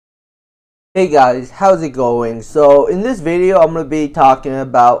Hey guys, how's it going? So in this video I'm going to be talking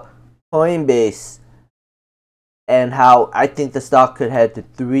about Coinbase and how I think the stock could head to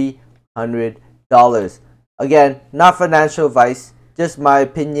 $300. Again, not financial advice, just my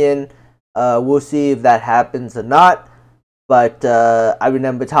opinion. We'll see if that happens or not. But I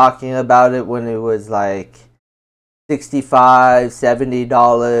remember talking about it when it was like $65,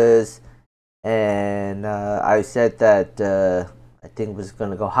 $70, and I said that I think it was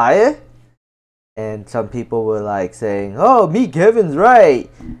going to go higher. And some people were like saying, "Oh, me, Kevin's right.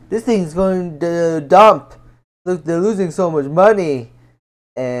 This thing's going to dump. Look, they're losing so much money."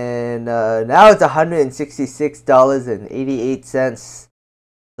 And now it's $166.88.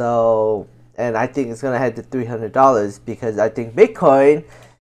 So, and I think it's gonna head to $300 because I think Bitcoin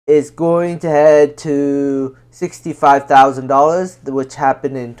is going to head to $65,000, which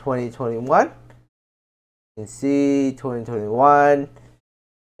happened in 2021. You can see 2021,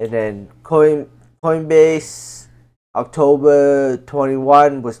 and then Coinbase, October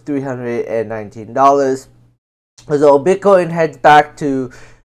 21 was $319. So Bitcoin heads back to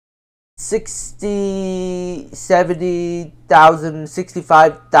 70,000,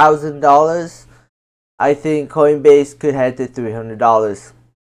 $65,000. I think Coinbase could head to $300.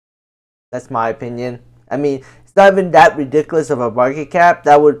 That's my opinion. I mean, it's not even that ridiculous of a market cap.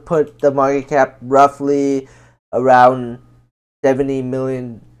 That would put the market cap roughly around 70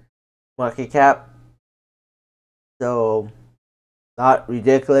 million market cap. So, not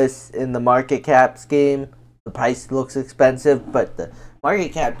ridiculous in the market cap scheme. The price looks expensive, but the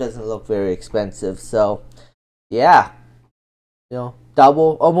market cap doesn't look very expensive. So, yeah,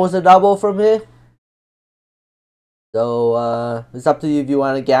 double, almost a double from here. So, it's up to you if you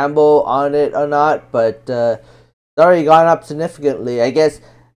want to gamble on it or not. But it's already gone up significantly. I guess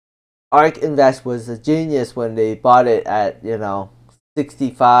ARK Invest was a genius when they bought it at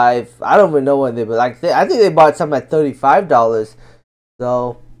 65. I don't even know when they were I think they bought some at $35.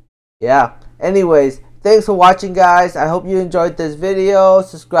 So yeah, anyways, thanks for watching, guys. I hope you enjoyed this video.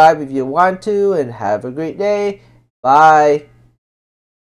 Subscribe if you want to, and have a great day. Bye.